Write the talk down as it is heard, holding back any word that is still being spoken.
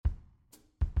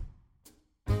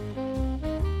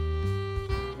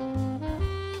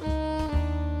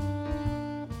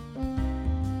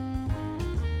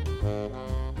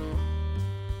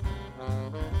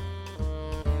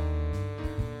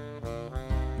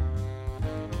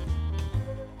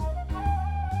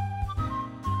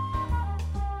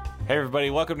Hey everybody,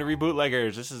 welcome to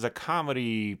Rebootleggers. This is a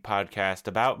comedy podcast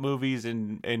about movies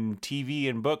and TV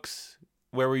and books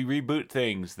where we reboot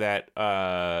things that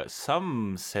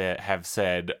some have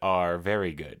said are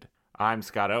very good. I'm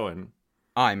Scott Owen.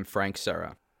 I'm Frank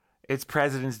Serra. It's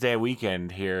President's Day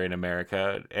weekend here in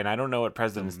America, and I don't know what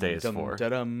President's Day is for.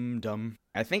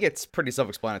 I think it's pretty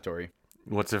self-explanatory.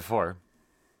 What's it for?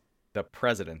 The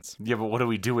presidents. Yeah, but what do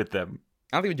we do with them?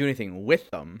 I don't think we do anything with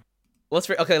them.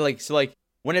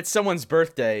 When it's someone's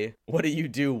birthday, what do you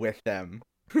do with them?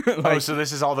 So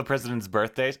this is all the president's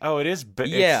birthdays? Oh, it is.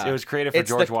 Yeah. It was created for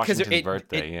George Washington's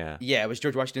birthday. Yeah, it was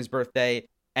George Washington's birthday,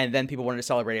 and then people wanted to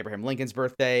celebrate Abraham Lincoln's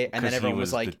birthday, and then everyone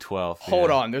was like, the 12th.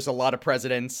 Hold on, there's a lot of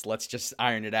presidents. Let's just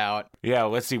iron it out. Yeah,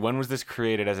 let's see. When was this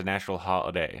created as a national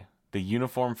holiday? The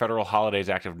Uniform Federal Holidays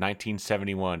Act of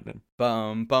 1971.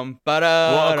 Well,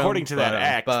 according to that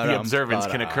act, the observance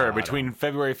can occur between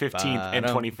February 15th and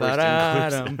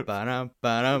 21st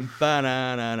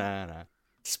inclusive.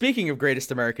 Speaking of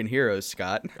greatest American heroes,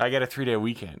 Scott. I get a 3-day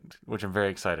weekend, which I'm very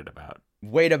excited about.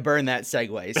 Way to burn that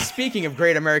segue. Speaking of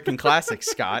great American classics,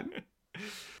 Scott.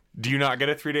 Do you not get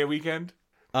a 3-day weekend?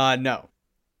 No,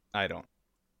 I don't.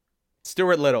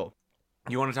 Stuart Little.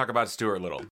 You want to talk about Stuart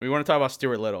Little? We want to talk about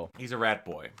Stuart Little. He's a rat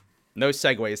boy. No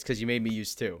segues, because you made me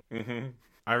use two. Mm-hmm.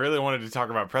 I really wanted to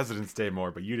talk about President's Day more,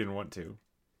 but you didn't want to.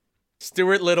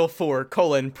 Stuart Little 4,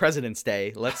 President's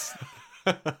Day. Let's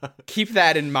keep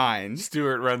that in mind.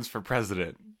 Stuart runs for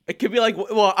president. It could be like,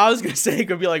 I was going to say it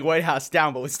could be like White House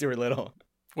Down, but with Stuart Little.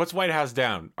 What's White House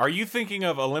Down? Are you thinking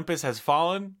of Olympus Has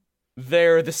Fallen?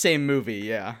 They're the same movie,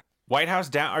 yeah. White House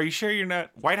Down? Are you sure you're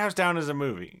not? White House Down is a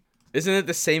movie. Isn't it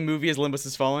the same movie as Olympus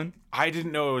Has Fallen? I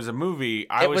didn't know it was a movie.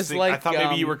 I thought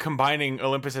maybe you were combining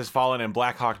Olympus Has Fallen and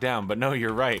Black Hawk Down, but no,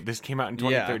 you're right. This came out in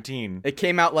 2013. Yeah. It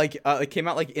came out like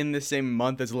in the same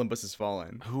month as Olympus Has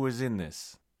Fallen. Who was in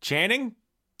this? Channing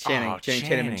Tatum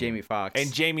and Jamie Foxx.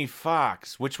 And Jamie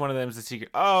Foxx. Which one of them is the secret?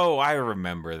 Oh, I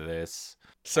remember this.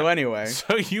 So anyway.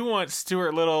 So you want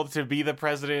Stuart Little to be the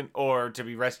president or to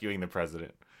be rescuing the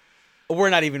president? We're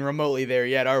not even remotely there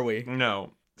yet, are we?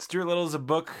 No. Stuart Little is a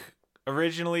book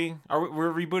originally.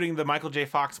 We're rebooting the Michael J.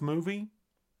 Fox movie?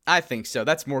 I think so.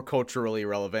 That's more culturally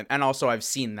relevant. And also, I've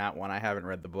seen that one. I haven't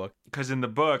read the book. Because in the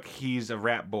book, he's a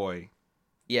rat boy.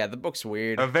 Yeah, the book's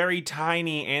weird. A very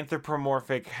tiny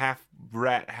anthropomorphic half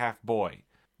rat, half boy.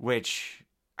 Which,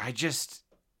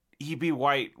 E.B.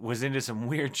 White was into some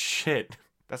weird shit.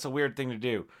 That's a weird thing to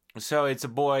do. So it's a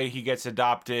boy, he gets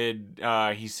adopted,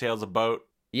 he sails a boat.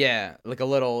 Yeah, like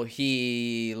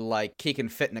he can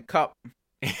fit in a cup.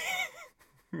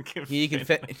 He can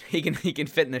fit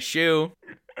in a shoe.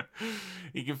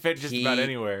 He can fit just about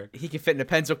anywhere. He can fit in a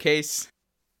pencil case.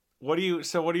 What do you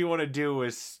want to do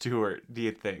with Stuart, do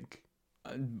you think?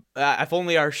 If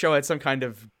only our show had some kind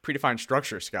of predefined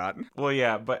structure, Scott. Well,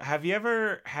 yeah, but have you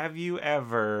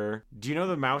ever do you know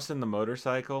The Mouse and the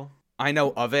Motorcycle? I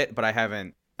know of it, but I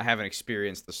haven't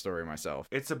experienced the story myself.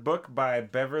 It's a book by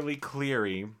Beverly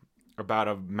Cleary about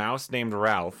a mouse named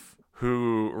Ralph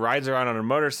who rides around on a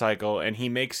motorcycle, and he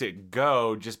makes it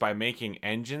go just by making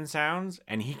engine sounds,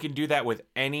 and he can do that with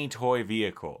any toy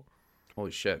vehicle.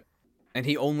 Holy shit. And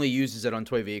he only uses it on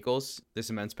toy vehicles, this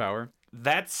immense power?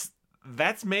 That's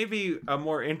maybe a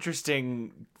more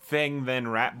interesting thing than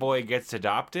Rat Boy Gets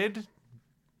Adopted.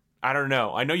 I don't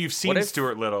know. I know you've seen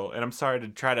Stuart Little, and I'm sorry to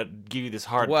try to give you this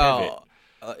hard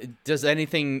pivot. Does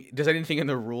anything in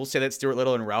the rules say that Stuart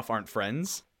Little and Ralph aren't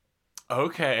friends?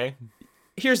 Okay.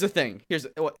 Here's the thing.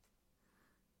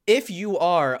 If you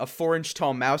are a 4-inch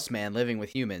tall mouse man living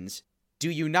with humans,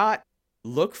 do you not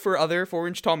look for other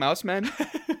 4-inch tall mouse men?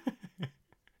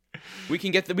 we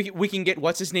can get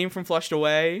what's his name from Flushed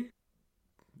Away.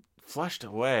 Flushed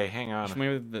Away. Hang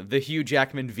on. The Hugh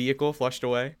Jackman vehicle, Flushed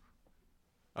Away.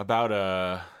 About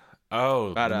a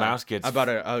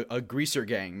greaser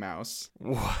gang mouse.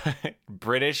 What?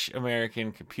 British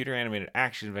American computer animated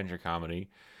action adventure comedy.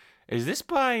 Is this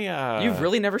by You've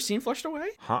really never seen Flushed Away?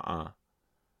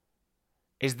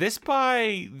 Is this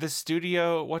by the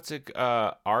studio, what's it,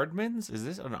 Aardman's? Is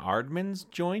this an Aardman's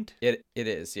joint? It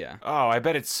is, yeah. Oh, I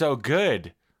bet it's so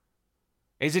good.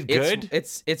 Is it good?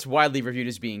 It's widely reviewed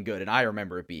as being good, and I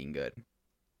remember it being good.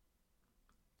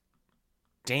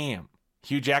 Damn.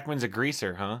 Hugh Jackman's a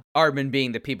greaser, huh? Aardman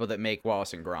being the people that make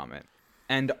Wallace and Gromit.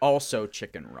 And also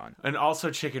Chicken Run.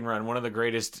 One of the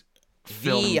greatest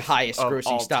films, the highest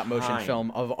grossing stop motion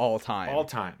film of all time. All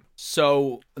time.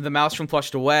 So, the mouse from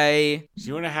Flushed Away. So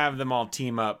you want to have them all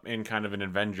team up in kind of an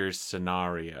Avengers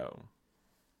scenario.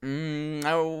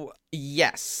 Oh,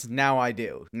 yes. Now I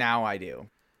do. Now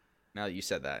that you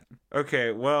said that.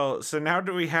 Okay, well, so now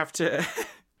do we have to...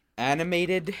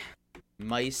 Animated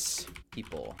Mice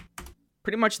people.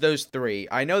 Pretty much those three.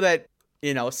 I know that,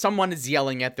 someone is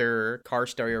yelling at their car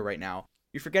stereo right now.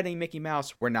 You're forgetting Mickey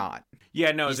Mouse. We're not.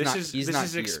 Yeah, no, He's this not- is he's this not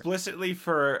is here. explicitly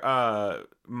for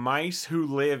mice who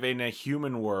live in a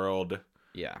human world,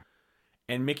 Yeah.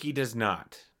 and Mickey does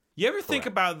not. You ever think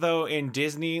Correct. about, though, in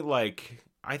Disney, like,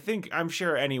 I'm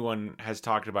sure anyone has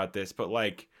talked about this, but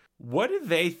like, what do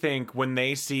they think when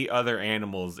they see other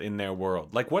animals in their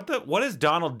world? Like, what does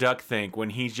Donald Duck think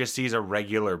when he just sees a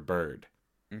regular bird?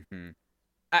 Mm-hmm.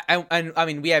 I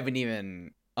mean, we haven't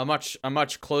even a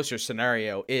much closer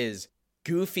scenario is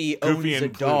Goofy owns a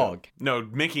and Pluto. dog, No,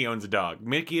 Mickey owns a dog.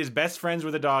 Mickey is best friends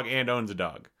with a dog and owns a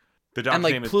dog. The dog's And,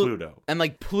 like, name is Pluto. and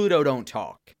like Pluto don't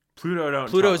talk.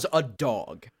 Pluto's a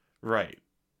dog, right.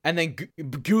 and then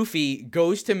Goofy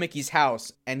goes to Mickey's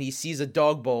house and he sees a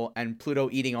dog bowl and Pluto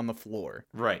eating on the floor.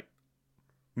 Right.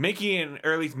 Mickey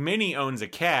or at least Minnie owns a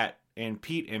cat, and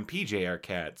Pete and PJ are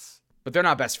cats. But they're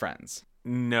not best friends.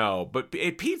 No, but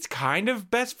Pete's kind of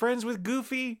best friends with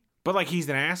Goofy, but like he's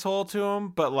an asshole to him.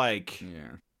 But like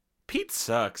Yeah. Pete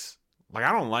sucks. Like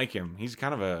I don't like him. He's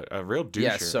kind of a real doucher.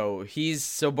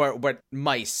 Yeah. But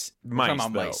mice. We're talking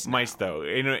about mice. Mice now. though.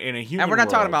 In a human And we're not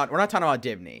talking world. about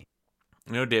Dibney.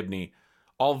 No Dibney.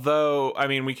 Although I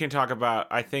mean, we can talk about.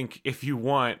 I think if you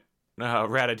want,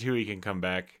 Ratatouille can come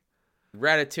back.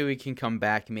 Ratatouille can come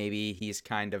back. Maybe he's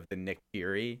kind of the Nick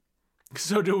Fury.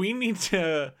 So do we need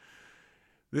to?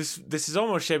 This is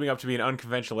almost shaping up to be an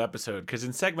unconventional episode because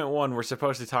in segment 1 we're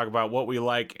supposed to talk about what we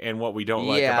like and what we don't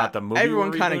like about the movie.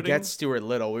 Everyone kind of rebooting. gets Stuart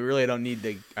Little. We really don't need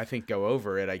to, I think, go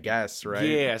over it. I guess, right?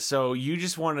 Yeah. So you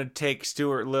just want to take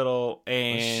Stuart Little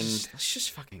and Let's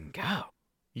just fucking go.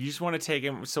 you just want to take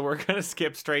him. So we're gonna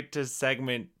skip straight to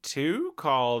segment 2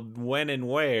 called When and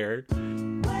Where.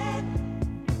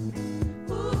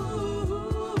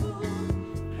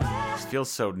 Feels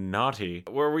so naughty,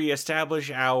 where we establish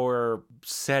our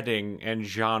setting and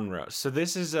genre. So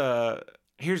this is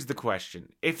here's the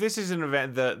question. If this is an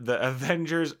event, the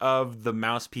Avengers of the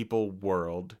Mouse People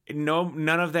world, none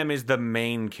of them is the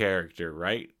main character,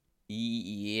 right?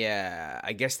 Yeah,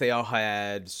 I guess they all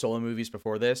had solo movies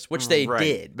before this, which they Right.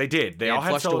 did. They did. They And all had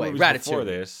flushed solo away. movies before Ratatouille.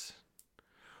 this.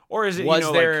 Or is it, Was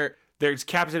like, there? there's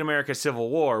Captain America Civil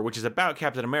War, which is about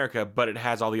Captain America, but it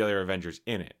has all the other Avengers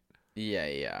in it.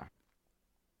 Yeah.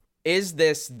 Is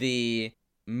this the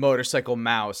Motorcycle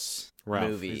Mouse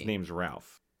Ralph. movie? His name's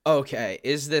Ralph. Okay,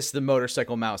 is this the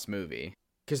Motorcycle Mouse movie?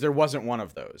 Because there wasn't one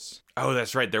of those. Oh,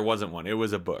 that's right. There wasn't one. It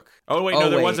was a book. Oh, wait.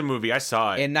 No, there was a movie. I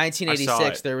saw it. In I saw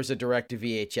 1986, it. there was a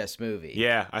direct-to-VHS movie.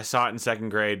 Yeah, I saw it in second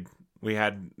grade.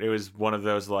 It was one of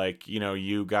those, like,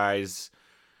 you guys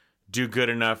do good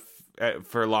enough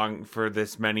for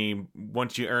this many.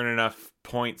 Once you earn enough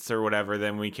points or whatever,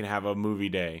 then we can have a movie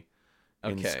day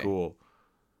in Okay. school.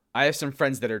 I have some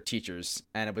friends that are teachers,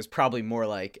 and it was probably more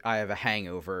like, I have a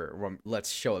hangover, let's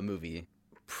show a movie.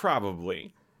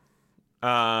 Probably.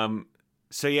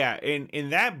 So yeah, in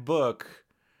that book,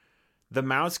 the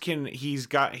mouse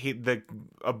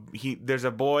there's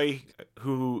a boy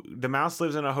who the mouse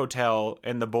lives in a hotel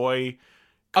and the boy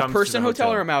comes A to person the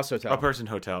hotel or a mouse hotel? A person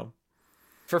hotel.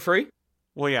 For free?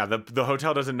 Well, yeah, the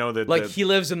hotel doesn't know that Like, he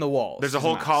lives in the walls. there's a He's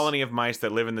whole mouse. colony of mice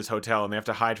that live in this hotel and they have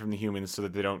to hide from the humans so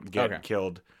that they don't get Okay.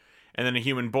 killed. And then a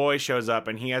human boy shows up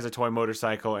and he has a toy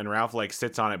motorcycle and Ralph like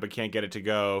sits on it but can't get it to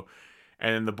go.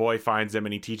 And then the boy finds him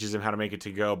and he teaches him how to make it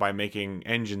to go by making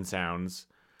engine sounds.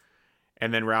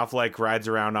 And then Ralph like rides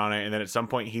around on it and then at some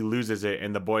point he loses it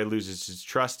and the boy loses his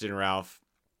trust in Ralph.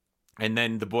 And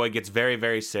then the boy gets very,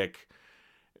 very sick.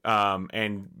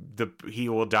 And he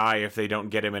will die if they don't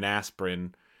get him an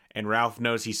aspirin. And Ralph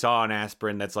knows he saw an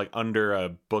aspirin that's like under a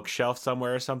bookshelf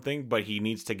somewhere or something, but he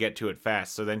needs to get to it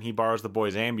fast. So then he borrows the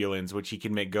boy's ambulance, which he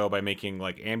can make go by making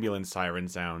like ambulance siren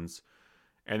sounds.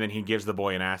 And then he gives the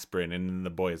boy an aspirin and then the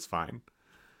boy is fine.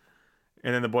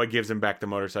 And then the boy gives him back the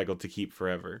motorcycle to keep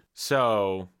forever.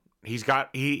 So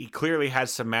he clearly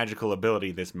has some magical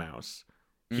ability, this mouse.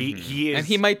 He is, And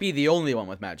he might be the only one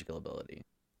with magical ability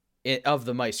of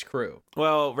the mice crew.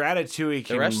 well, Ratatouille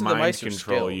can rest of the mind mice are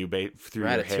control still- you through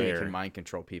your Ratatouille hair. can mind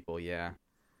control people, yeah.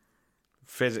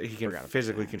 He can Forgot about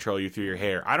physically control you through your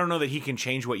hair. I don't know that he can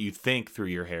change what you think through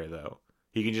your hair, though.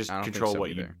 He can just I don't think control so what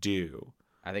you either. do.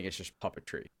 I think it's just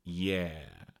puppetry. Yeah.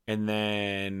 And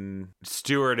then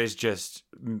Stuart is just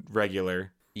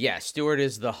regular. Yeah, Stuart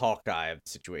is the Hawkeye of the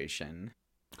situation.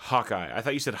 Hawkeye. I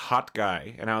thought you said hot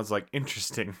guy, and I was like,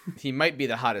 interesting. He might be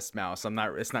the hottest mouse.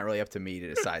 It's not really up to me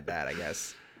to decide that, I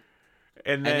guess.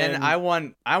 And And then I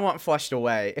want flushed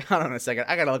away. Hold on a second.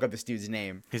 I gotta look up this dude's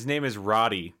name. his name is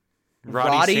Roddy.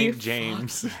 Roddy St.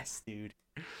 James. Fuck yes, dude.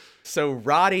 So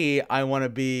Roddy, I want to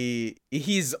be.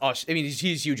 He's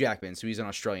Hugh Jackman, so he's an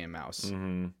Australian mouse.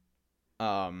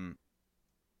 Mm-hmm.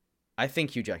 I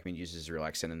think Hugh Jackman uses his real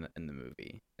accent in the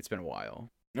movie. It's been a while,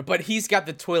 but he's got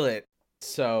the toilet.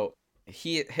 So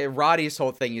Roddy's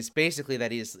whole thing is basically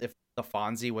that if the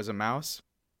Fonzie was a mouse,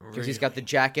 because he's got the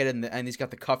jacket and he's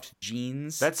got the cuffed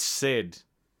jeans. That's Sid.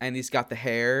 And he's got the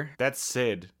hair. That's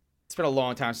Sid. It's been a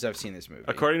long time since I've seen this movie.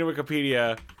 According to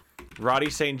Wikipedia, Roddy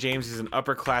St. James is an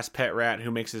upper-class pet rat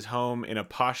who makes his home in a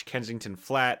posh Kensington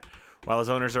flat. While his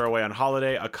owners are away on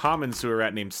holiday, a common sewer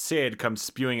rat named Sid comes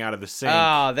spewing out of the sink.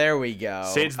 Oh, there we go.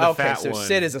 Sid's the fat one. So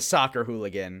Sid is a soccer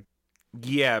hooligan.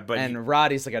 Yeah, but... And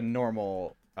Roddy's like a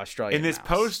normal Australian in this mouse.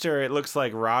 poster, it looks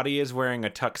like Roddy is wearing a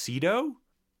tuxedo,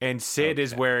 and Sid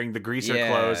is wearing the greaser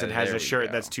clothes and has a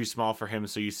shirt that's too small for him,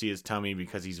 so you see his tummy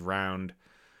because he's round.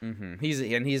 Mm-hmm.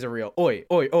 He's a real... Oi,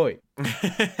 oi, oi.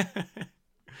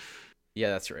 Yeah,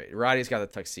 that's right. Roddy's got the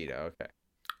tuxedo. Okay.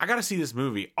 I gotta see this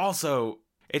movie. Also,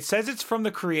 it says it's from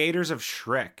the creators of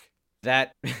Shrek.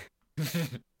 That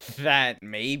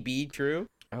may be true.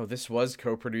 Oh, this was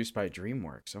co-produced by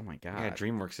DreamWorks. Oh my god. Yeah,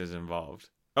 DreamWorks is involved.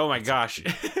 Oh my gosh.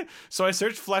 So I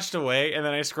searched Fleshed Away, and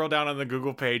then I scroll down on the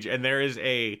Google page, and there is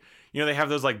they have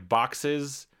those like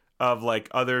boxes of like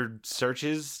other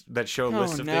searches that show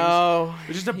lists of things.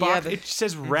 It's just a box. It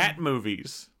says rat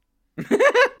movies.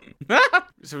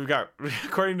 So we've got,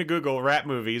 according to Google, rat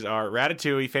movies are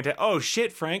Ratatouille, Fantastic. Oh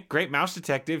shit, Frank, Great Mouse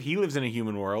Detective. He lives in a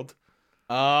human world.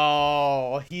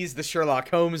 Oh, he's the Sherlock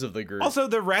Holmes of the group. Also,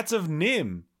 the Rats of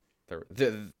Nim.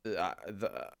 The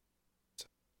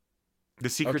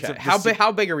Secrets of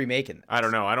how big are we making this? I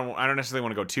don't know. I don't necessarily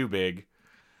want to go too big.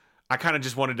 I kind of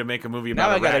just wanted to make a movie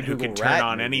about a rat who can turn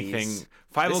on anything.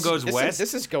 Fievel Goes West.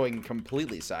 This is going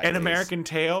completely sideways. An American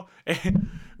Tail.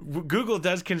 Google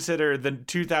does consider the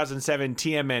 2007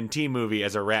 TMNT movie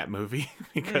as a rat movie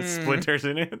because Splinter's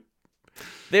in it.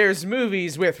 There's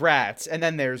movies with rats, and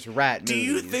then there's rat movies. Do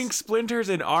you think Splinter's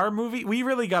in our movie? We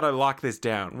really gotta lock this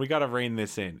down. We gotta rein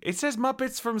this in. It says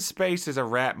Muppets from Space is a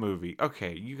rat movie.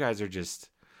 Okay, you guys are just...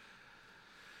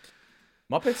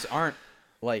 Muppets aren't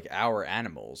like our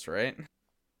animals, right?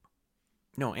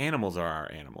 No, animals are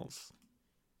our animals.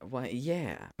 Well,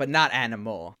 yeah, but not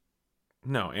animal.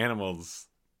 No, animals...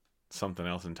 something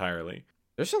else entirely.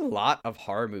 There's a lot of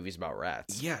horror movies about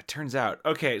rats. Yeah, it turns out.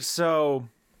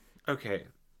 Okay,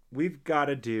 we've got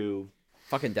to do...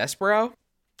 Fucking Despero?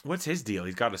 What's his deal?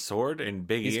 He's got a sword and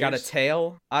big ears? He's got a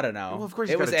tail? I don't know. Well, of course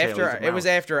he's got a tail. It was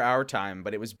after our time,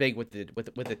 but it was big with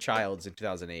the Childs in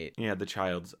 2008. Yeah, the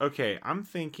Childs. Okay, I'm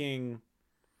thinking...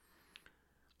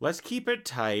 let's keep it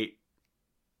tight.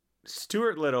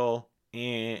 Stuart Little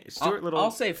and...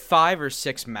 I'll say 5 or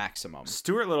 6 maximum.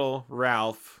 Stuart Little,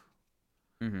 Ralph...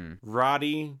 Mm-hmm.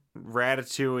 Roddy,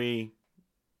 Ratatouille,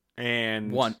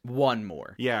 and... One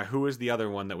more. Yeah, who was the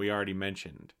other one that we already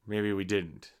mentioned? Maybe we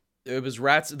didn't. It was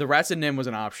Rats. The Rats and Nim was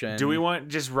an option. Do we want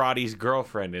just Roddy's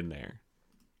girlfriend in there?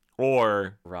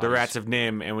 Or the Rats of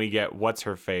Nim and we get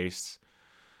what's-her-face?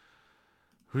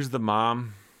 Who's the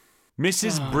mom?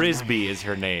 Mrs. Brisby is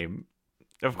her name.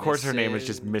 Of course her name is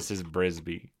just Mrs.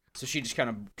 Brisby. So she just kind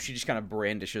of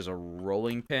brandishes a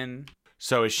rolling pin.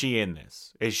 So is she in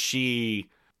this? Is she...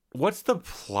 what's the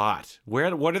plot?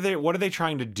 What are they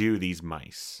trying to do, these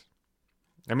mice?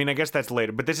 I mean, I guess that's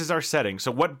later, but this is our setting.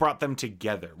 So what brought them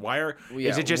together?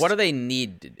 Is it just... what do they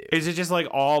need to do? Is it just like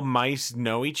all mice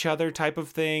know each other type of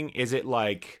thing? Is it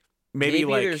like... Maybe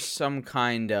like... there's some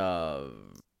kind of...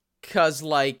 because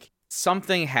like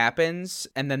something happens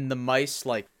and then the mice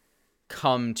like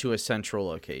come to a central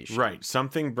location. Right.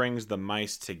 Something brings the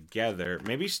mice together.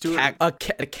 Maybe Stuart...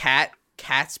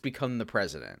 Cats become the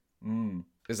president.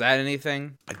 Is that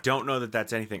anything? I don't know that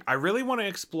that's anything. I really want to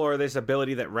explore this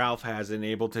ability that Ralph has and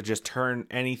able to just turn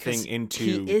anything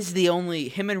into... he is the only...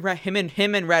 Him and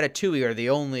Ratatouille are the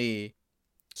only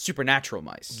supernatural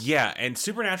mice. Yeah, and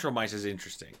supernatural mice is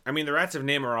interesting. I mean, the Rats of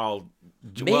Nim are all...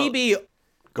 maybe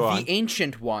go on. The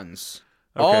ancient ones,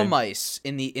 okay. All mice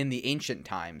in the ancient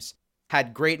times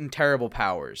had great and terrible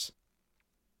powers.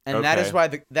 And okay.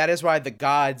 that is why the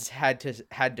gods had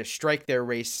to strike their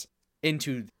race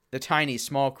into the tiny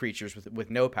small creatures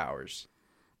with no powers.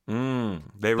 Now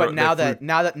that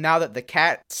the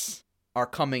cats are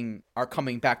coming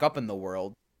back up in the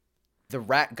world, the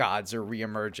rat gods are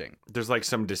reemerging. There's like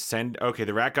some Okay,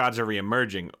 the rat gods are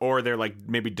reemerging, or they're like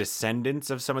maybe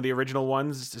descendants of some of the original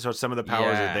ones. So some of the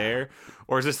powers are there,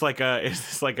 or is this like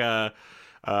a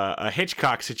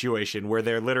Hitchcock situation where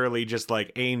they're literally just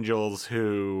like angels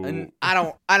who... And I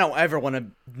don't ever want to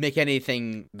make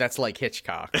anything that's like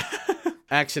Hitchcock.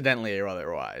 Accidentally or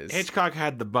otherwise. Hitchcock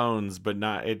had the bones, but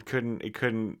not. It couldn't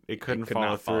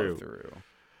follow through.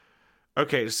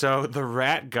 Okay, so the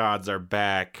rat gods are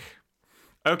back.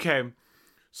 Okay,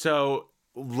 so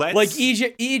let's Like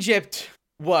Egypt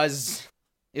was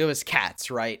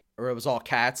cats, right? Or it was all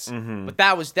cats. Mhm. But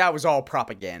that was all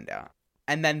propaganda.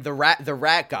 And then the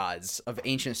rat gods of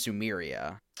ancient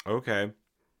Sumeria, Okay.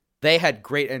 they had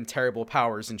great and terrible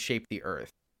powers and shaped the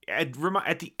earth. At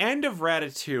the end of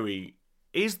Ratatouille,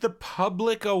 is the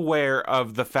public aware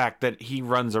of the fact that he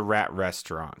runs a rat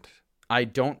restaurant? I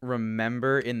don't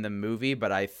remember in the movie,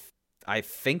 but I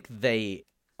think they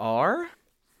are.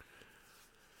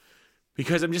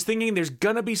 Because I'm just thinking there's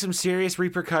gonna be some serious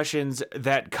repercussions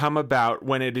that come about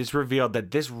when it is revealed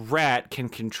that this rat can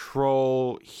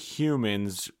control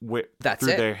humans through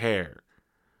their hair.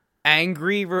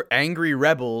 Angry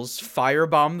rebels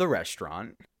firebomb the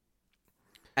restaurant,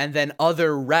 and then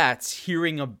other rats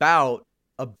hearing about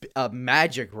a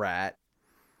magic rat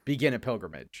begin a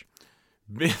pilgrimage.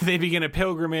 They begin a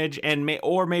pilgrimage, and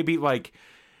maybe like,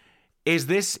 is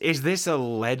this a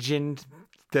legend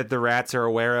that the rats are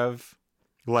aware of?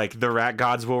 Like the rat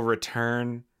gods will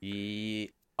return.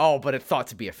 Oh, but it's thought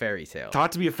to be a fairy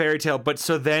tale. But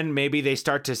so then maybe they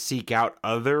start to seek out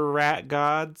other rat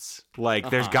gods.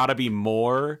 Like there's got to be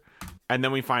more, and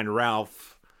then we find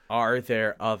Ralph. Are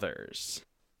there others?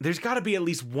 There's got to be at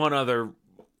least one other.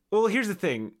 Well, here's the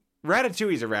thing.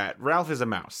 Ratatouille's a rat. Ralph is a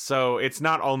mouse. So it's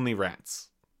not only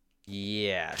rats.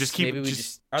 Yeah. Just keep.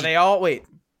 Are they all? Wait.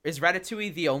 Is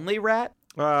Ratatouille the only rat?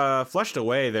 Flushed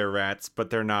away, they're rats, but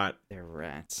they're not. They're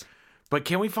rats. But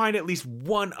can we find at least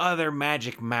one other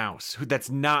magic mouse that's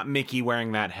not Mickey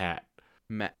wearing that hat?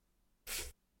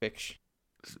 Fiction.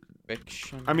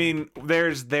 I mean,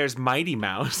 there's Mighty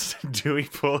Mouse. Do we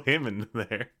pull him in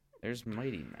there? There's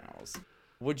Mighty Mouse.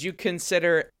 Would you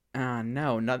consider?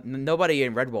 No, nobody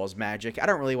in Redwall's magic. I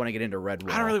don't really want to get into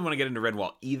Redwall. I don't really want to get into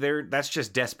Redwall either. That's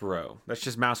just Despero. That's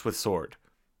just mouse with sword.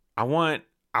 I want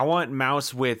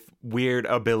mouse with weird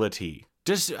ability.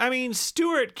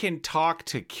 Stuart can talk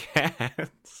to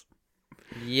cats.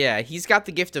 Yeah, he's got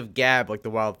the gift of gab like the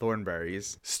wild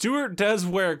thornberries. Stuart does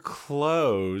wear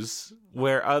clothes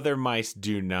where other mice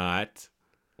do not.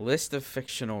 List of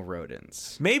fictional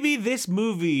rodents. Maybe this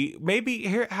movie,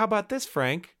 how about this,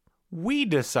 Frank? We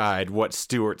decide what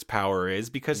Stuart's power is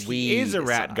because he is a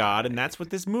rat god, and that's what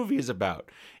this movie is about.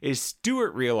 Is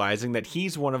Stuart realizing that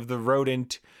he's one of the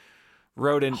rodent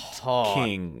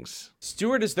kings.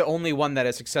 Stuart is the only one that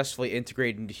has successfully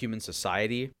integrated into human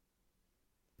society.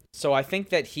 So I think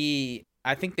that he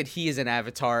is an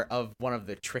avatar of one of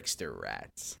the trickster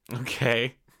rats.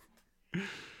 Okay.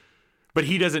 But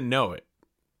he doesn't know it.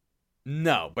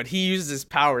 No, but he uses his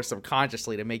power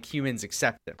subconsciously to make humans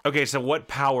accept him. Okay, so what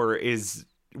is his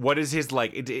what is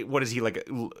he like,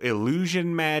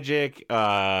 illusion magic,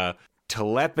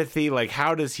 telepathy? Like,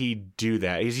 how does he do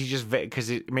that? Is he just because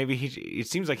it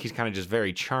seems like he's kind of just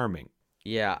very charming.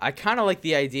 Yeah, I kind of like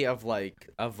the idea of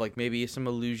maybe some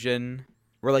illusion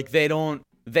where like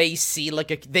they see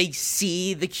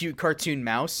the cute cartoon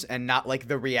mouse and not like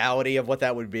the reality of what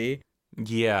that would be.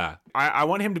 Yeah, I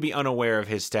want him to be unaware of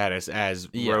his status as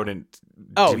rodent.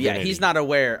 Oh divinity. yeah, he's not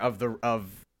aware of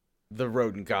the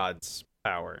rodent god's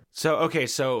power.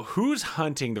 So who's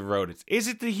hunting the rodents? Is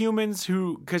it the humans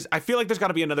who? Because I feel like there's got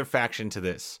to be another faction to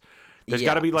this. There's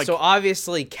got to be like. So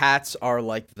obviously, cats are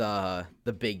like the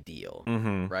big deal,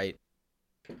 right?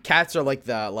 Cats are like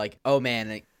oh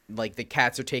man, like the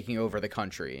cats are taking over the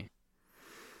country.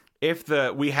 If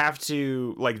we have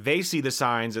to, like, they see the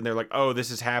signs and they're like, oh,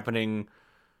 this is happening.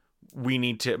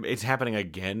 It's happening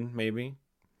again, maybe.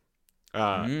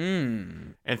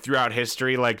 And throughout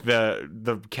history, like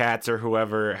the cats or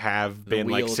whoever have been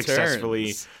like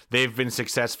they've been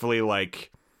successfully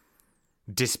like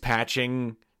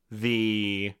dispatching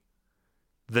the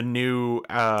new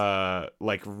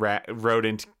like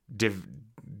rodent deities.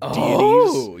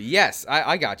 Oh, yes,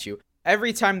 I got you.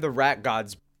 Every time the rat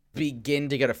gods begin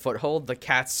to get a foothold, the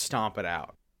cats stomp it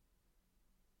out.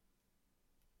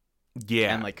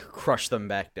 Yeah. And like crush them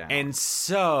back down. And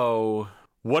so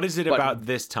what is it about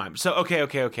this time? So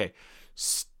okay.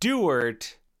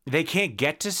 Stuart, they can't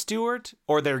get to Stuart,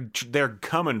 or they're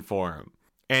coming for him.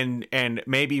 And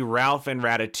maybe Ralph and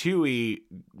Ratatouille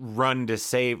run to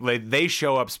save, like they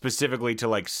show up specifically to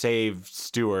like save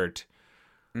Stuart.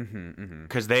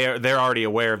 Because they're already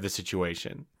aware of the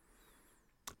situation.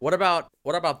 What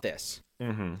about this?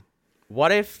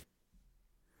 What if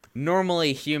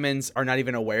normally humans are not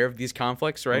even aware of these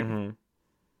conflicts, right?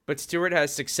 But Stuart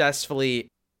has successfully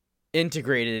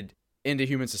integrated into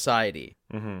human society.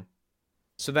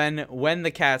 So then when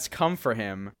the cats come for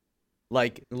him,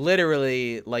 Like,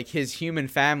 literally, like, his human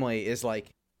family is like,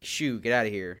 shoo, get out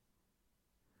of here.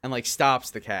 And, like,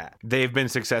 stops the cat. They've been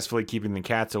successfully keeping the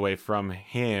cats away from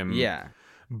him. Yeah.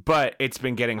 But it's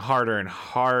been getting harder and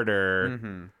harder.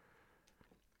 Mm-hmm.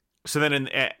 So then,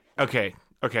 okay.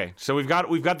 So we've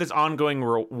got this ongoing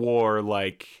war,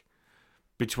 like,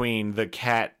 between the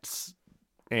cats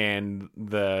and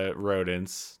the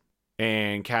rodents.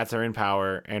 And cats are in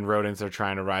power, and rodents are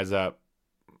trying to rise up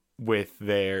with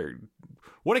their...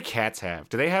 What do cats have?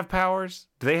 Do they have powers?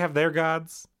 Do they have their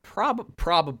gods?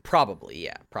 Probably,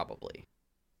 yeah, probably.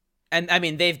 And, I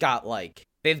mean, they've got, like,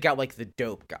 the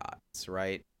dope gods,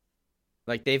 right?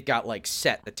 Like, they've got, like,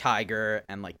 Set the tiger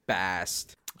and, like,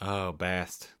 Bast. Oh,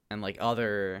 Bast. And, like,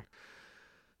 other...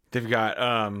 They've got,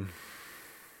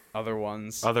 Other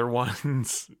ones. Other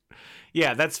ones.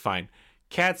 Yeah, that's fine.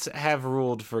 Cats have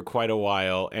ruled for quite a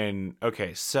while, and,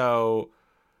 okay, so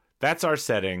that's our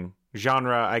setting.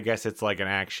 Genre, I guess it's like an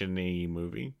action-y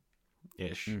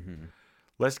movie-ish. Mm-hmm.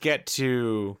 Let's get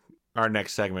to our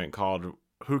next segment called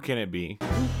Who Can It Be?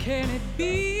 Who can it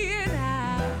be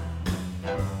now?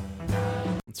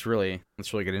 Let's really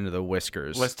get into the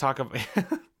whiskers. Let's talk about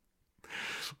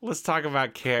let's talk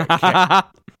about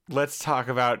let's talk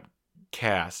about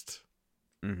cast.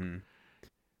 Mm-hmm.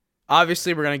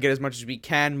 Obviously, we're gonna get as much as we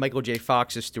can. Michael J.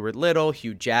 Fox is Stuart Little.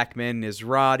 Hugh Jackman is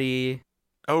Roddy.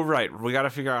 Oh, right. We got to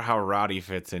figure out how Roddy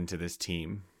fits into this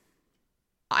team.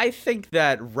 I think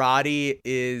that Roddy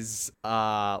is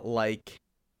like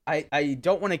I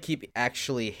don't want to keep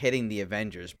actually hitting the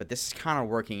Avengers, but this is kind of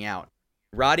working out.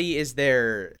 Roddy is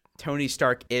their Tony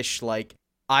Stark-ish, like,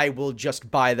 I will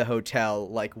just buy the hotel,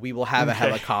 like, we will have a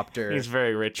helicopter. He's a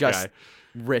very rich just guy.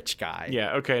 Rich guy.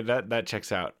 Yeah, okay, that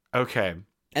checks out. Okay.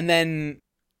 And then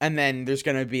there's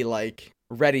gonna be, like,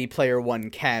 Ready Player One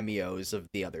cameos of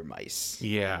the other mice.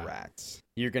 Yeah. Rats.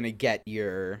 You're gonna get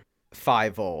your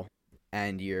Fievel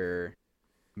and your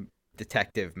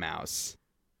Detective Mouse.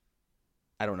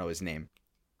 I don't know his name.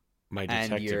 My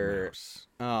Detective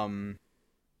Mouse.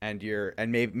 And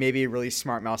maybe a really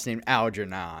smart mouse named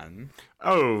Algernon.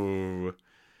 Oh.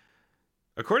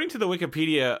 According to the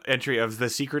Wikipedia entry of The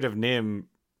Secret of Nim,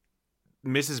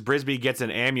 Mrs. Brisby gets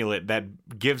an amulet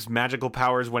that gives magical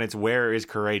powers when its wearer is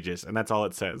courageous, and that's all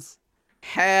it says.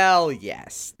 Hell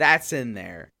yes, that's in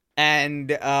there.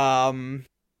 And other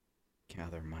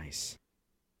mice.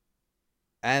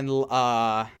 And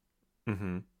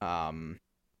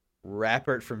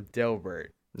Rappert from Dilbert.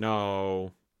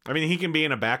 No. I mean, he can be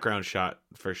in a background shot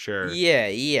for sure.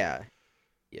 Yeah.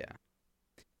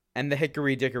 And the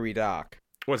Hickory Dickory Dock.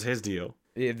 What's his deal?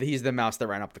 He's the mouse that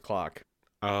ran up the clock.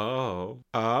 Oh.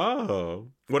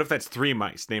 What if that's three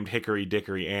mice named Hickory,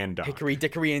 Dickory, and Doc? Hickory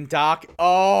Dickory and Doc.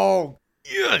 Oh,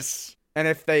 yes. And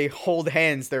if they hold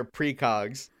hands, they're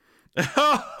precogs.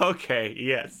 Okay,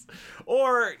 yes.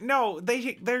 Or no,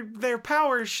 their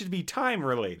powers should be time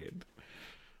related.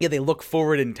 Yeah, they look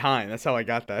forward in time. That's how I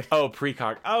got that. Oh,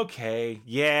 precog. Okay.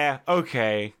 Yeah.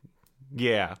 Okay.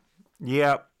 Yeah.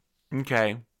 Yep.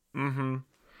 Okay. Mm-hmm.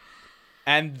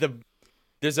 And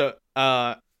there's a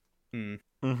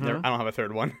Mm-hmm. I don't have a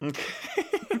third one.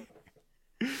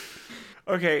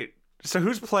 Okay, so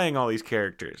who's playing all these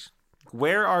characters?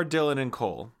 Where are Dylan and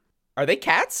Cole? Are they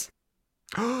cats?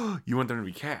 You want them to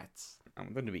be cats? I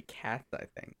want them to be cats, I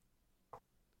think.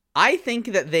 I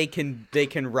think that they can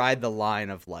ride the line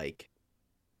of like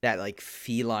that like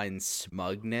feline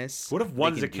smugness. What if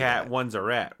one's a cat, one's a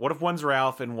rat? What if one's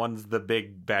Ralph and one's the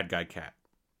big bad guy cat?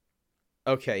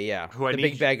 Okay, yeah. The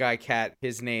big bad guy cat,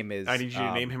 his name is... I need you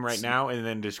to name him right now and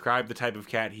then describe the type of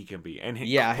cat he can be. And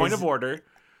point of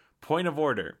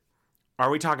order.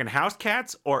 Are we talking house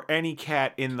cats or any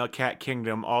cat in the cat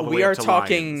kingdom all the way up to lions? We are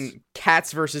talking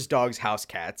cats versus dogs, house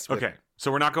cats. Okay,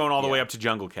 so we're not going all the way up to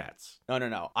jungle cats.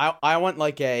 No. I want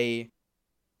like a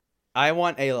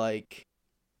like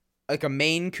a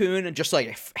Maine Coon and just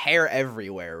like hair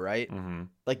everywhere, right? Mm-hmm.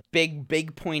 Like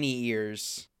big pointy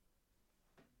ears.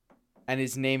 And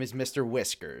his name is Mr.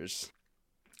 Whiskers.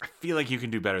 I feel like you can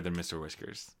do better than Mr.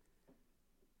 Whiskers.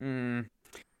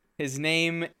 His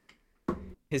name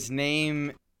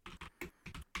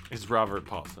is Robert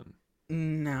Paulson.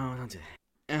 No, don't do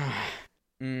that.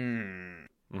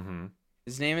 Mm-hmm.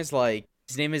 His name is like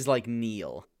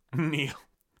Neil. Neil.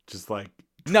 Just like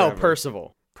No, Trevor.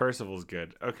 Percival. Percival's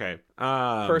good. Okay.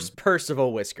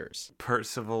 Percival Whiskers.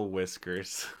 Percival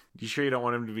Whiskers. You sure you don't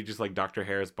want him to be just like Dr.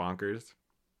 Harris Bonkers?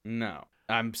 No,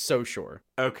 I'm so sure.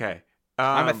 Okay.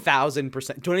 I'm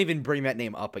 1,000%. Don't even bring that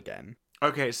name up again.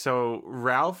 Okay, so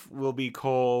Ralph will be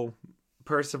Cole.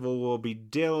 Percival will be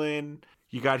Dylan.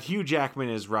 You got Hugh Jackman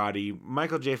as Roddy.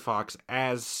 Michael J. Fox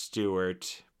as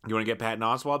Stuart. You want to get Patton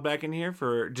Oswalt back in here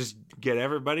for just get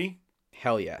everybody?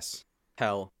 Hell yes.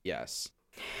 Hell yes.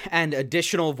 And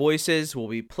additional voices will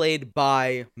be played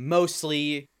by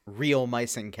mostly real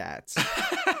mice and cats.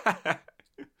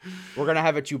 We're going to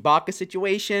have a Chewbacca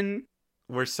situation.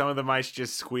 Where some of the mice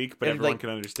just squeak, but And, everyone like- can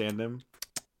understand them.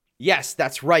 Yes,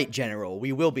 that's right, General.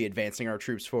 We will be advancing our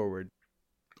troops forward.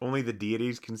 Only the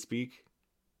deities can speak.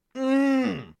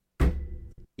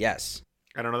 Yes.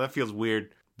 I don't know. That feels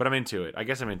weird, but I'm into it. I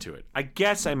guess I'm into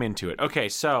it. Okay,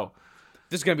 so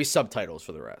There's going to be subtitles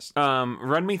for the rest.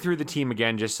 run me through the team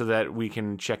again, just so that we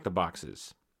can check the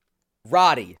boxes.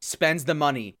 Roddy spends the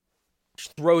money,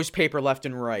 throws paper left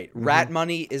and right. Rat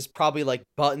money is probably like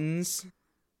buttons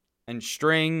and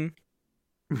string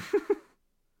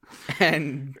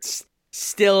and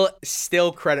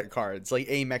still credit cards like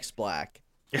Amex Black.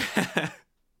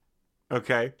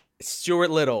 Okay,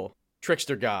 Stuart Little,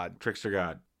 Trickster God, Trickster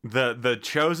God, the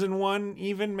chosen one,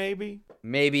 even maybe.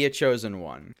 maybe a chosen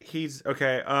one. He's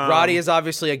okay. Roddy is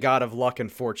obviously a god of luck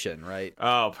and fortune, right?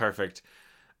 Oh, perfect.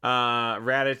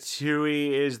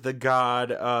 Ratatouille is the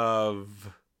god of,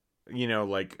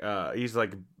 like he's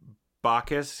like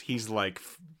Bacchus. He's like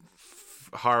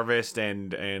harvest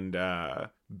and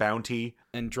bounty.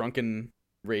 And drunken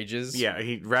rages. Yeah,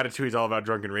 Ratatouille's all about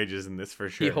drunken rages in this for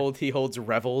sure. He holds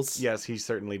revels. Yes, he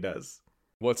certainly does.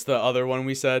 What's the other one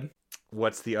we said?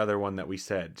 What's the other one that we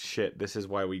said? Shit, this is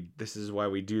why we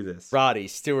do this. Roddy,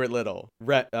 Stuart Little,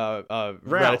 Ralph,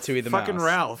 Ratatouille the fucking mouse.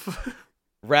 Ralph.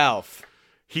 Ralph.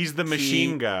 He's the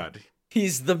machine god.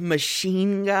 He's the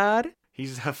machine god.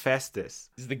 He's Hephaestus,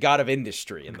 He's the god of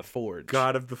industry and the forge.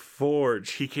 god of the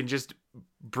forge. He can just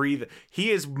breathe. He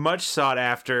is much sought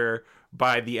after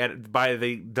by bad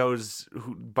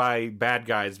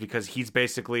guys because he's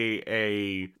basically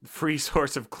a free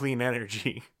source of clean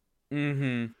energy.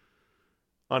 Mm-hmm.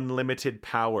 Unlimited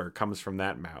power comes from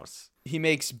that mouse. He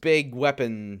makes big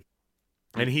weapon.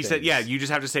 And he said, things. yeah, you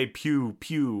just have to say pew,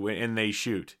 pew, and they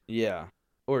shoot. Yeah.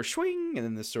 Or swing, and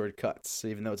then the sword cuts,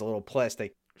 even though it's a little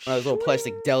plastic. One of those little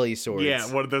plastic deli swords.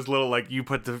 Yeah, one of those little, like, you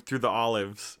put through the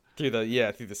olives. Through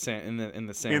the sand in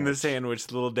the sandwich. In the sandwich,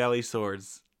 the little deli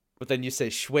swords. But then you say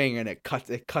swing, and it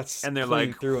cuts And they're clean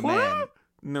like, through what? a man.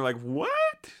 And they're like, what?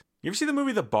 You ever see the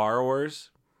movie The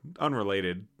Borrowers?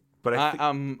 Unrelated. But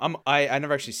I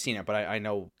never actually seen it, but I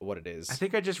know what it is. I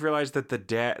think I just realized that the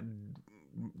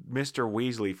Mr.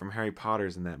 Weasley from Harry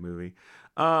Potter's in that movie.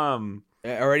 Are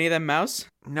any of them mouse?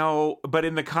 No, but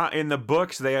in the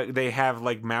books they have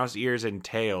like mouse ears and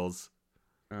tails.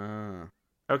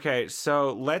 Okay,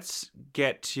 so let's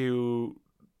get to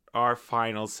our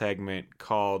final segment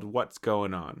called What's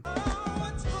Going On.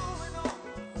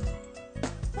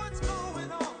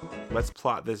 Let's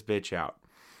plot this bitch out.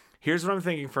 Here's what I'm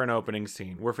thinking for an opening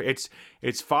scene.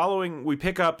 It's following. We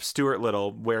pick up Stuart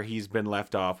Little where he's been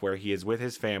left off, where he is with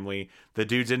his family. The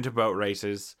dude's into boat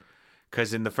races,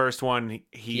 because in the first one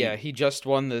he just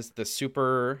won the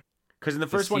super. Because in the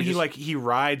first one he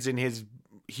rides in his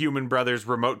human brother's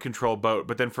remote control boat,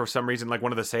 but then for some reason like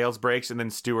one of the sails breaks, and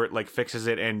then Stuart like fixes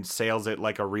it and sails it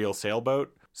like a real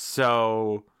sailboat.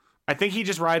 So I think he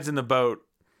just rides in the boat.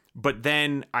 But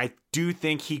then I do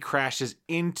think he crashes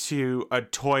into a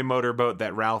toy motorboat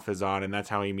that Ralph is on, and that's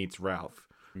how he meets Ralph.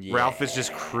 Yeah. Ralph is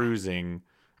just cruising,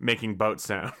 making boat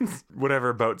sounds,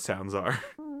 whatever boat sounds are.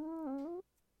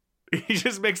 He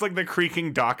just makes like the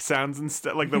creaking dock sounds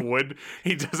instead, like the wood.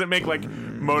 He doesn't make like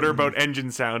motorboat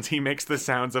engine sounds. He makes the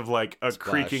sounds of like a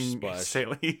creaking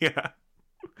sail. Yeah.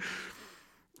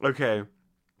 Okay.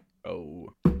 Oh.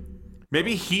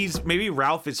 Maybe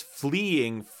Ralph is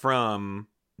fleeing from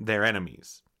their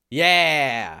enemies.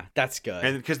 Yeah, that's good.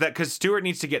 And because Stuart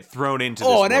needs to get thrown into this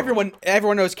world.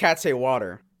 everyone knows cats hate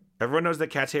water. Everyone knows that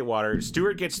cats hate water.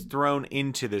 Stuart gets thrown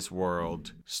into this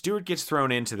world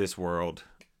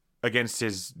against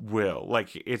his will.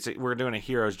 Like we're doing a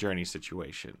hero's journey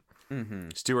situation. Mm-hmm.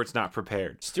 Stuart's not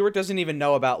prepared. Stuart doesn't even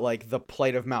know about like the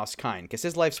plight of mouse kind because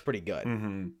his life's pretty good.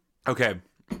 Mm-hmm. Okay.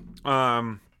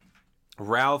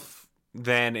 Ralph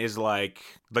then is like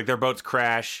their boats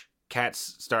crash.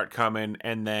 Cats start coming,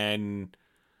 and then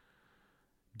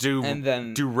do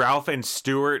Ralph and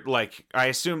Stuart, like, I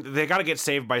assume they got to get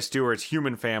saved by Stuart's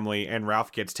human family, and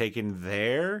Ralph gets taken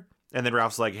there, and then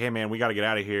Ralph's like, hey man, we got to get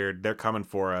out of here, they're coming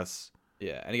for us.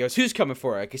 Yeah, and he goes, who's coming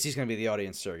for it? Because he's gonna be the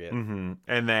audience surrogate. Mm-hmm.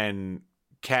 And then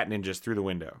cat ninjas through the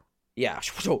window. Yeah.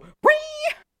 So,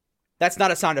 that's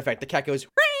not a sound effect. The cat goes,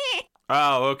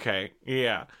 oh, okay.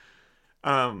 Yeah.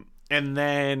 And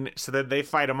then so that they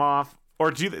fight him off. Or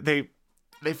do they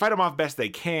fight him off best they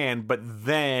can, but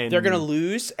then they're gonna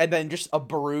lose, and then just a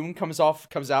broom comes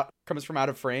from out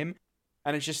of frame,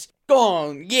 and it's just Go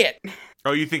on, get.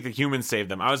 Oh, you think the humans save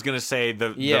them? I was gonna say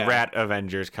the rat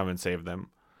Avengers come and save them.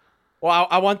 Well,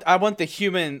 I want the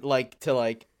human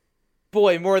to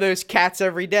boy, more of those cats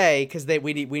every day because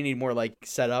we need more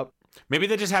setup. Maybe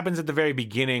that just happens at the very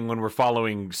beginning when we're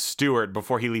following Stuart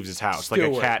before he leaves his house. Like a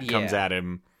cat comes at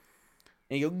him.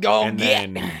 And you go and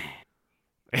get. Then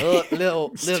little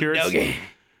doggy.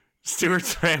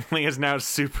 Stuart's family is now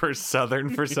super southern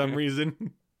for some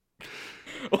reason.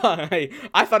 Well,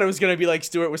 I thought it was gonna be like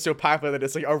Stuart was so popular that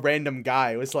it's like a random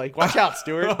guy. It was like, watch out,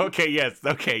 Stuart. Okay, yes.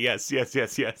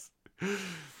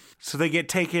 So they get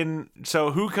taken.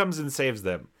 So who comes and saves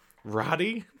them?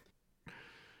 Roddy?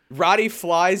 Roddy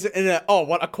flies in a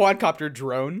quadcopter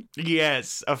drone.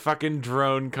 Yes, a fucking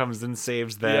drone comes and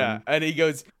saves them. Yeah, and he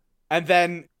goes, and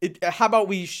then how about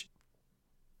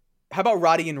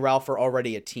Roddy and Ralph are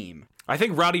already a team? I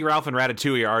think Roddy, Ralph, and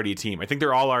Ratatouille are already a team. I think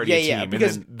they're all already a team. Yeah,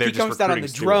 because and then they're he just comes down on the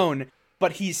Stuart. drone,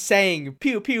 but he's saying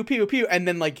pew pew pew pew, and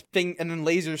then and then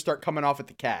lasers start coming off at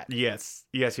the cat. Yes.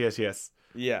 Yeah. So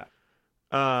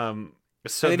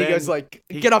and then he goes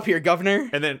 "Get up here, governor!"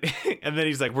 And then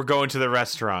he's like, "We're going to the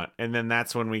restaurant," and then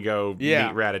that's when we go meet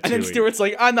Ratatouille. And then Stuart's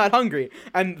like, "I'm not hungry,"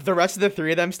 and the rest of the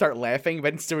three of them start laughing,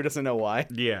 but Stuart doesn't know why.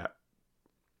 Yeah.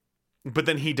 But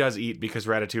then he does eat because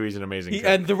Ratatouille's an amazing cook.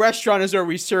 And the restaurant is where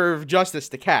we serve justice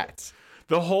to cats.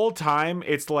 The whole time,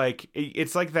 it's like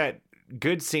that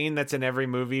good scene that's in every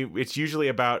movie. It's usually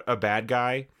about a bad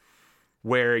guy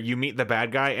where you meet the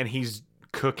bad guy and he's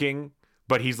cooking,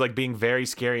 but he's like being very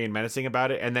scary and menacing about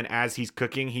it. And then as he's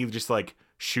cooking, he just like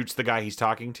shoots the guy he's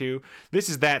talking to. This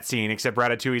is that scene, except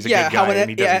Ratatouille's a good guy and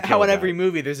he doesn't kill how in a every guy.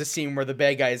 movie there's a scene where the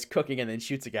bad guy is cooking and then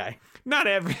shoots a guy. Not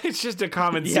every. It's just a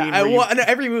common scene. Yeah,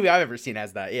 every movie I've ever seen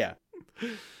has that. Yeah,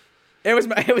 it was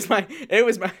my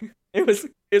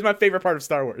favorite part of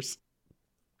Star Wars.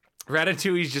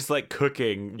 Ratatouille's just like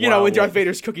cooking. You know, when Darth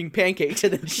Vader's cooking pancakes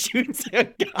and then shoots a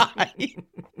guy.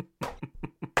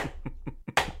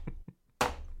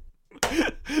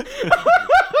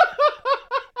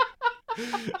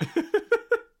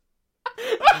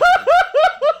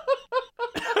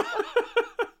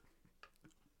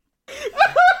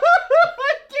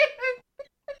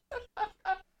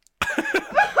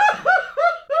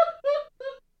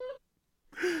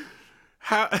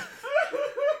 How?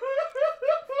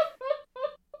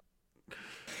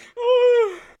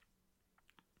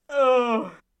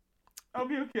 Oh, I'll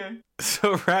be okay.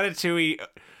 So Ratatouille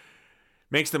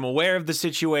makes them aware of the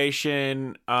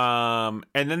situation, and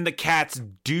then the cats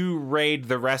do raid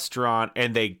the restaurant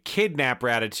and they kidnap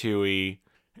Ratatouille,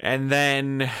 and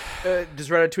then Does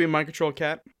Ratatouille mind control a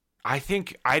cat? I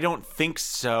don't think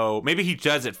so. Maybe he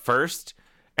does it first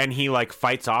and he like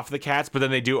fights off the cats, but then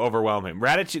they do overwhelm him.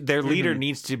 Ratatouille, their leader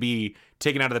needs to be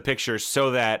taken out of the picture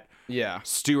so that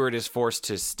Stuart is forced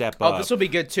to step up. Oh, this will be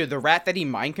good too. The rat that he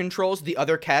mind controls, the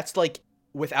other cats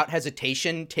without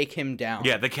hesitation take him down.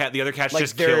 Yeah, the other cats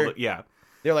just killed. Yeah.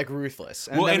 They're ruthless.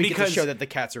 And then we get to show that the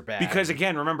cats are bad. Because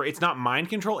again, remember, it's not mind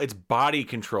control, it's body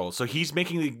control. So he's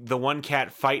making the one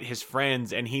cat fight his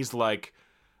friends and he's like,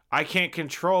 I can't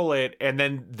control it, and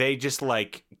then they just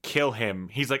kill him.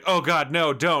 He's like, oh god,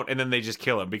 no, don't, and then they just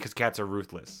kill him because cats are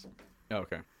ruthless.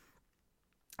 Okay.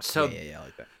 So yeah, I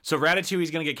like that. So Ratatouille's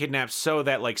gonna get kidnapped so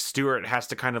that Stuart has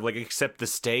to kind of accept the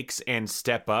stakes and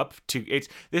step up to it's.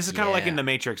 This is kind of like in the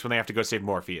Matrix when they have to go save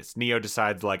Morpheus. Neo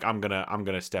decides I'm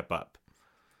gonna step up.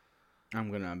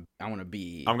 I'm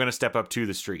gonna step up to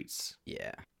the streets.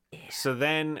 Yeah. So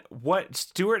then what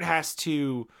Stuart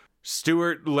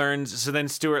learns. So then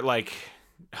Stuart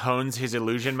hones his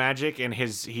illusion magic and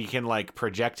he can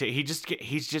project it.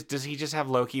 Does he just have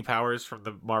Loki powers from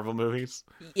the Marvel movies?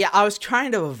 Yeah, I was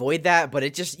trying to avoid that, but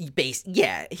it just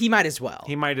he might as well.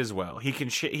 He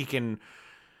can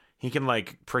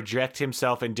project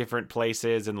himself in different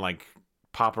places and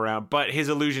pop around, but his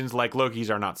illusions like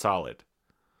Loki's are not solid.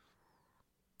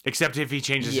 Except if he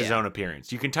changes his own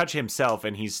appearance. You can touch himself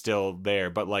and he's still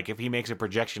there, but if he makes a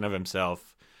projection of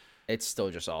himself, it's still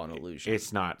just all an illusion.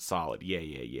 It's not solid. Yeah.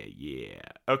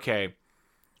 Okay.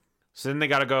 So then they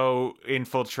gotta go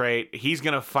infiltrate. He's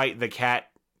gonna fight the cat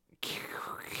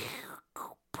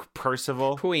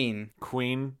Percival. Queen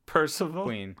Percival.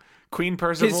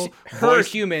 Her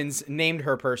humans named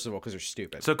her Percival because they're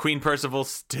stupid. So Queen Percival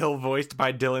still voiced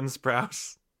by Dylan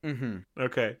Sprouse. Mm-hmm.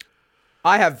 Okay.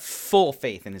 I have full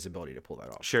faith in his ability to pull that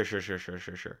off. Sure.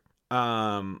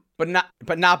 But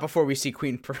not before we see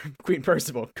Queen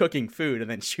Percival cooking food and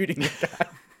then shooting the guy.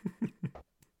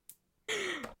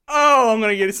 Oh, I'm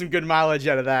gonna get some good mileage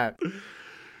out of that.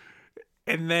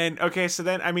 And then so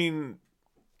then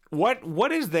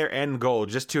what is their end goal?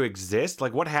 Just to exist?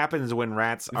 Like, what happens when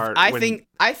rats are? I think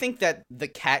that the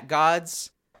cat gods.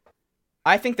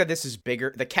 I think that this is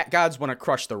bigger. The cat gods want to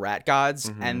crush the rat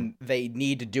gods, and they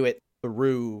need to do it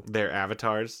through their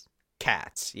avatars.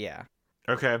 Cats. Yeah.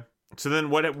 Okay. So then,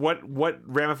 what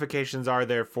ramifications are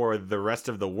there for the rest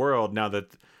of the world now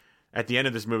that at the end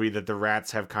of this movie that the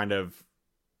rats have kind of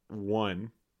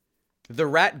won? The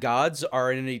rat gods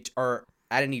are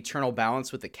at an eternal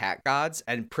balance with the cat gods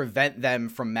and prevent them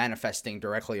from manifesting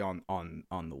directly on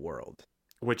the world.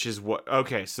 Which is what?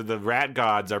 Okay, so the rat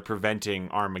gods are preventing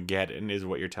Armageddon, is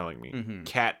what you're telling me. Mm-hmm.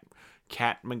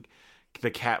 The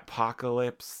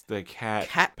cat-pocalypse,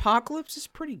 Catpocalypse is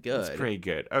pretty good. It's pretty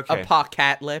good. Okay.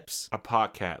 Apocatlips.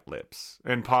 Apocatlips.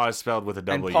 And paw is spelled with a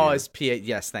W. And paw is P.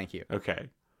 Yes, thank you. Okay.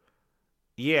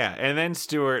 Yeah, and then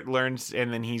Stuart learns,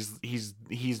 and then he's.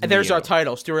 And there's Neo. our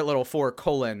title, Stuart Little 4: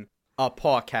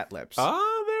 Apocatlips.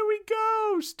 Oh, there we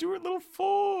go, Stuart Little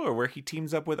 4, where he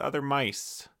teams up with other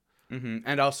mice. Mm-hmm.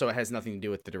 And also, it has nothing to do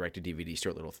with the direct-to-DVD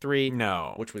Stuart Little 3.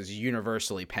 No. Which was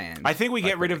universally panned. I think we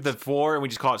get rid of the 4 and we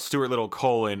just call it Stuart Little: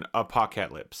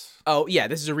 Apocatlips. Oh, yeah,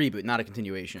 this is a reboot, not a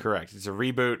continuation. Correct. It's a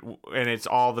reboot, and it's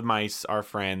all the mice are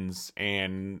friends,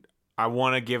 and I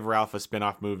want to give Ralph a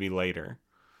spin-off movie later.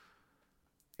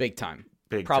 Big time.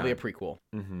 Probably a prequel.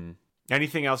 Mm-hmm.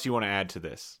 Anything else you want to add to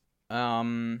this?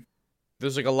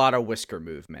 There's like a lot of whisker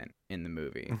movement in the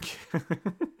movie.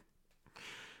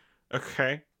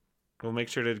 Okay. We'll make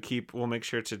sure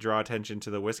to draw attention to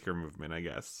the whisker movement, I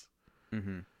guess.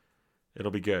 Mm-hmm.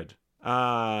 It'll be good.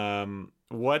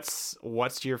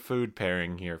 What's your food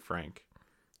pairing here, Frank?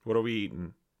 What are we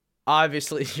eating?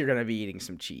 Obviously, you're gonna be eating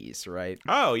some cheese, right?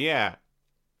 Oh yeah.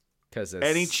 Because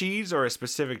any cheese or a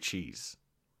specific cheese?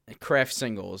 Kraft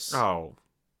singles. Oh.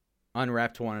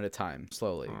 Unwrapped one at a time,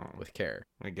 slowly, with care.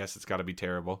 I guess it's got to be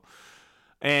terrible.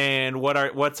 And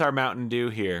what's our Mountain Dew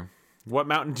here? What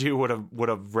Mountain Dew would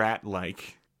a rat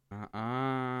like? Probably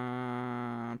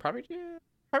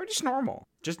just normal.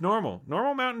 Just normal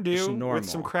Mountain Dew normal. with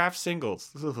some Kraft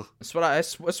singles.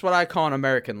 That's what I call an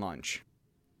American lunch.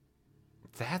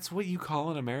 That's what you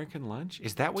call an American lunch?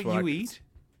 Is that what you eat?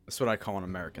 That's what I call an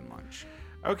American lunch.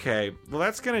 Okay, well,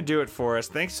 that's going to do it for us.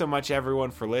 Thanks so much, everyone,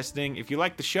 for listening. If you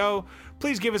like the show,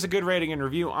 please give us a good rating and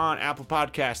review on Apple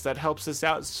Podcasts. That helps us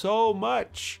out so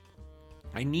much.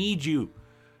 I need you.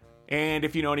 And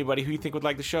if you know anybody who you think would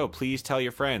like the show, please tell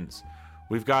your friends.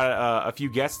 We've got a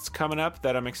few guests coming up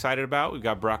that I'm excited about. We've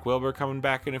got Brock Wilbur coming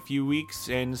back in a few weeks,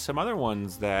 and some other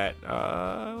ones that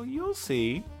you'll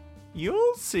see.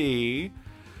 You'll see.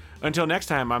 Until next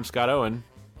time, I'm Scott Owen.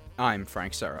 I'm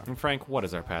Frank Serra. And Frank, what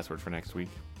is our password for next week?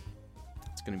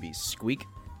 It's going to be Squeak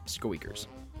Squeakers.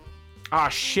 Ah,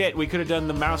 shit. We could have done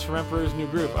the mouse from Emperor's New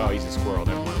Groove. Oh, he's a squirrel.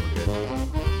 Never mind. We're good.